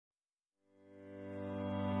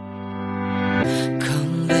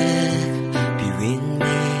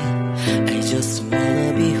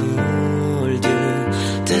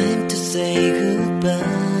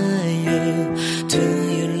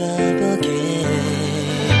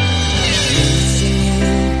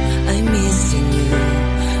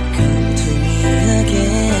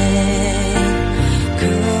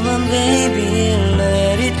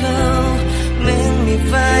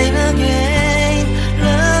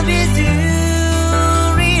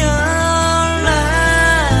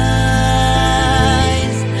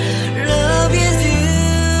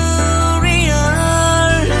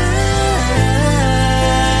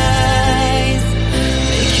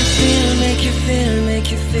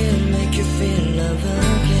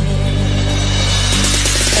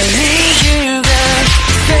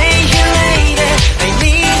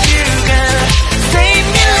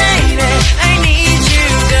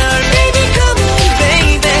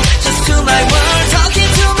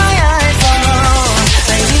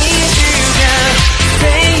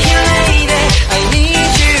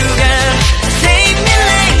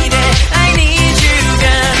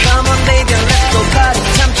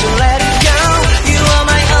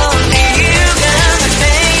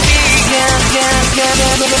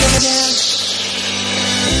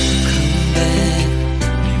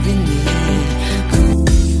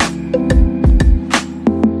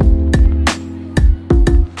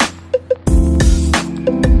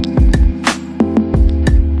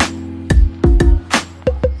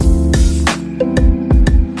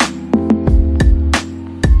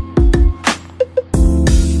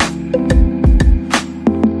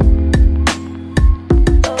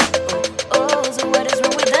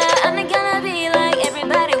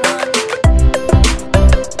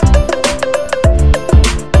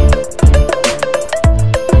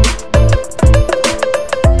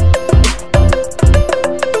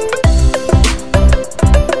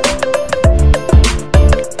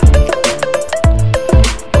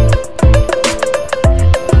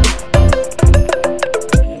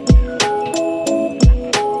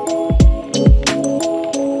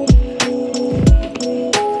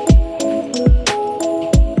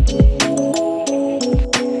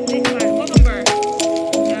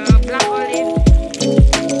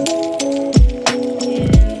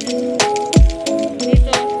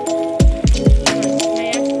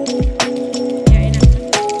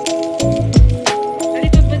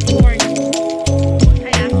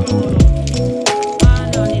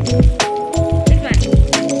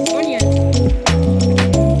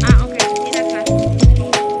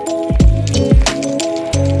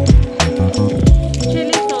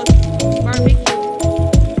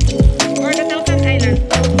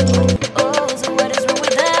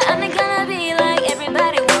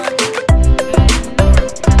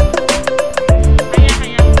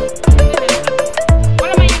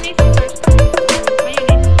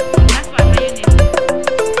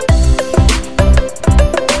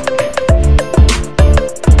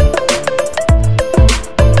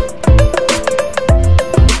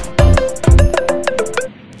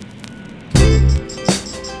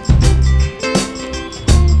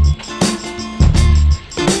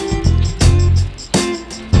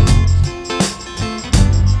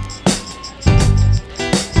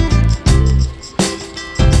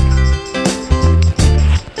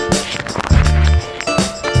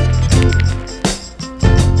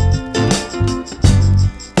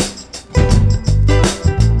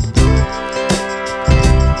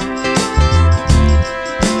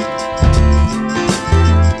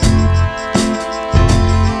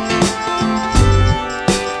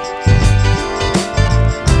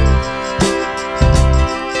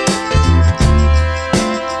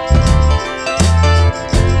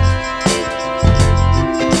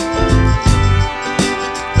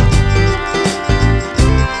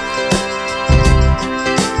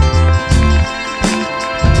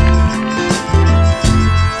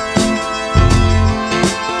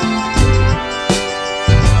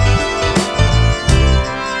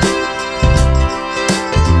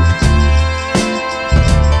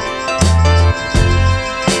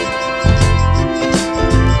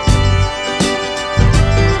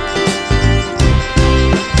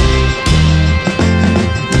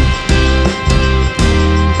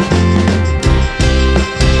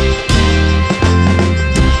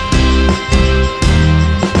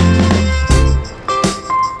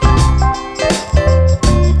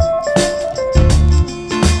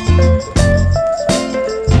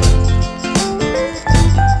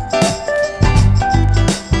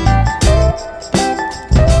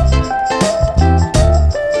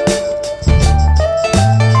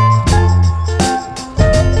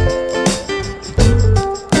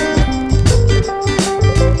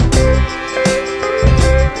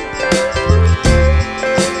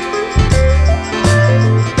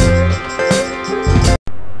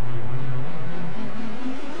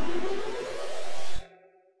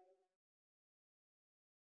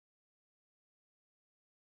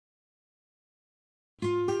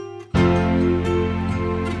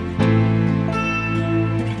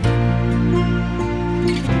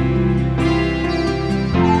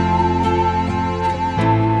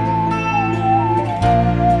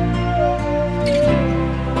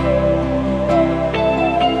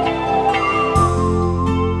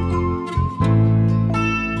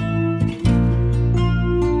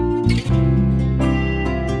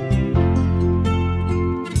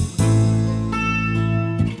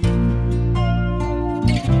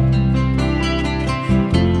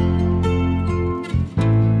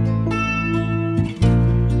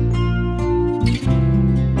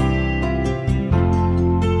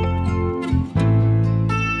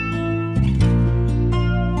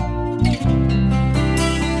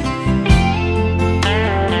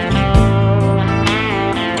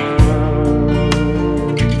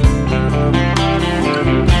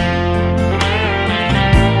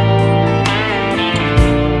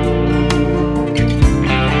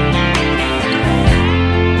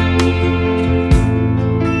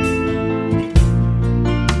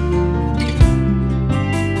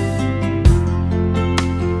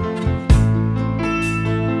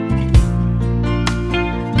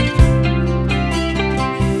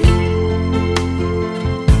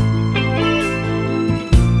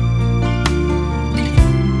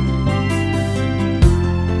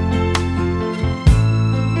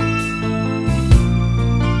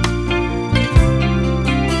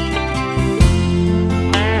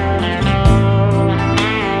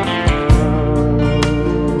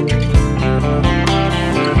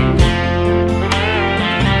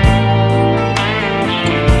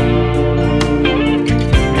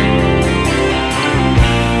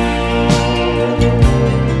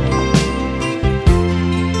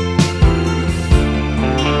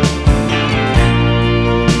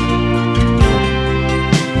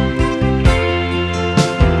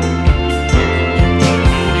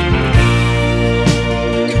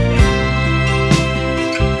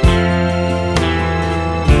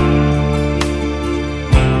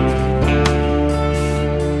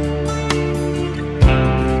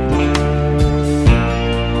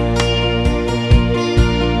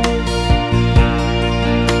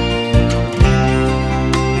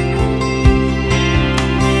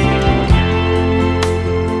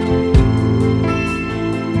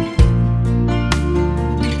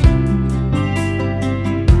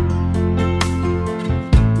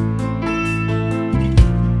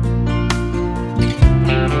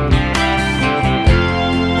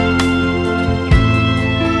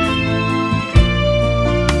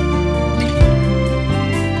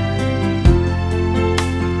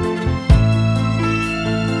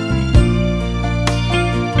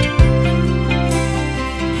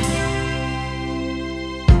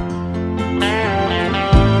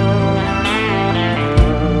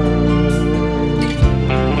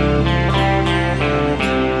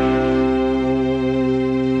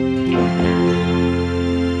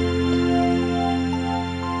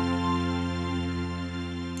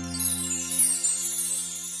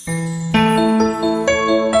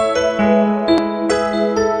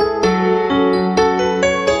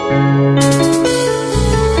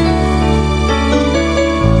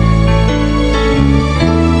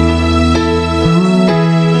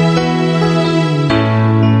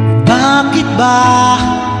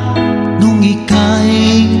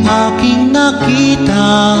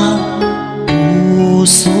kita,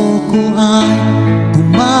 puso ko ay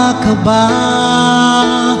kumakaba.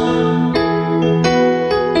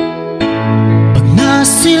 Pag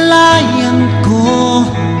nasilayan ko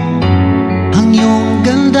ang iyong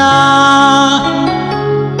ganda,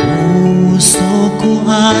 puso ko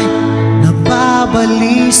ay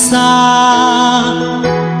nababalisa.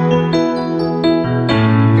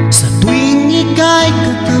 Sa tuwing ika'y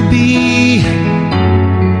katabi,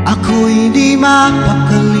 ako'y di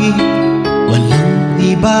mapakali. Walang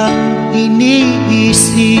ibang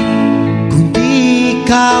iniisip kundi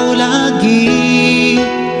ikaw lagi.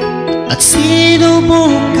 At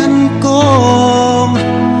sinubukan kong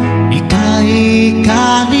ika'y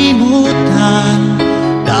kalimutan.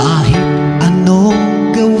 Kahit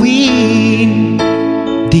anong gawin,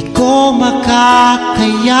 di ko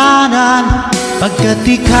makakayanan. Pagkat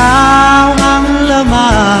ikaw ang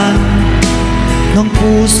laman ng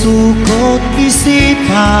puso ko't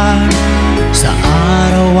isipan. Sa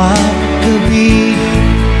araw at gabi,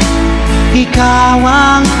 ikaw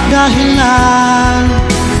ang dahilan.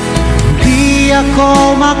 Di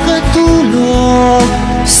ako makatulog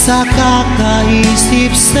sa kakaisip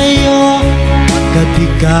sa'yo. Pagkat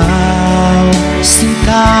ikaw,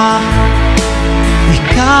 sinta,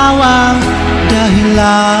 ikaw ang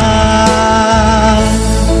dahilan.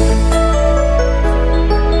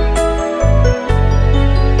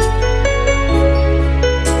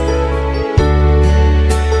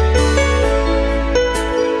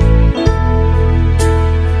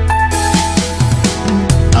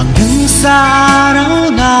 Hanggang sa araw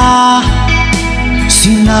na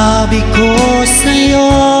sinabi ko sa'yo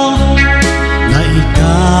na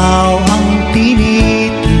ikaw ang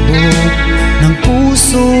tinitibok ng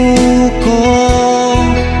puso ko.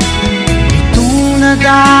 Itong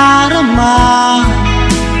nadarama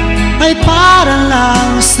ay para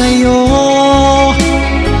lang sa'yo.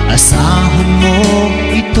 Asahan mo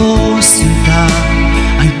ito, sinta,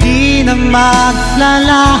 ay di na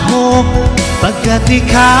maglalaho. Pagkat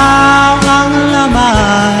ikaw ang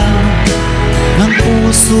laman ng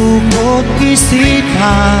puso ko't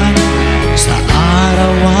isipan. Sa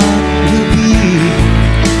araw at gabi,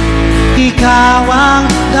 ikaw ang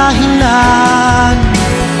dahilan.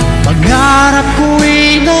 Pangarap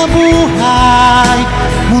ko'y nabuhay,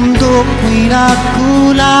 mundo ko'y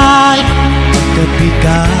nagkulay. Pagkat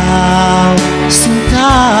ikaw,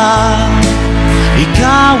 sinta,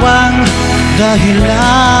 ikaw ang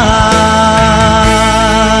dahilan.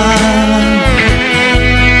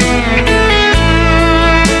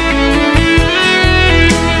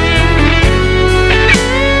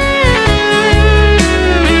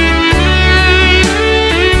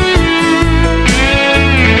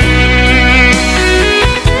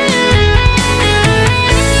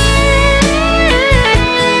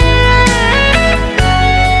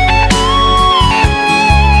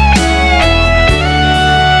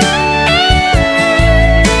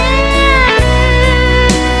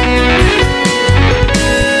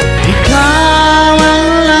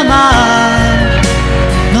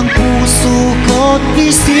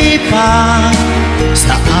 Isipan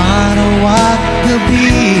sa araw at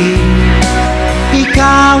gabi,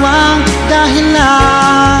 ikaw ang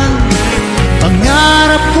dahilan.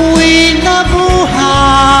 Pangarap ko'y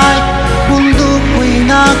nabuhay, mundo ko'y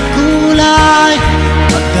nagkulay.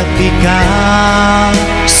 Pagkat ikaw,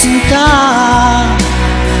 sinta,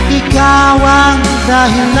 ikaw ang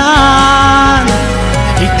dahilan.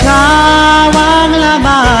 Ikaw ang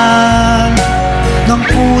laman ng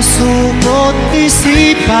puso ko't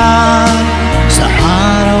isipan. Sa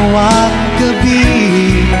araw at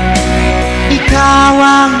gabi, ikaw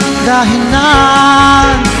ang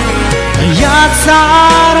dahilan. Kaya't sa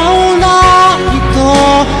araw na ito,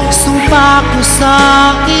 sumpa ko sa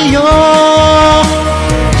iyo.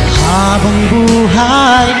 Habang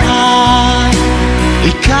buhay ay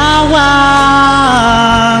ikaw ang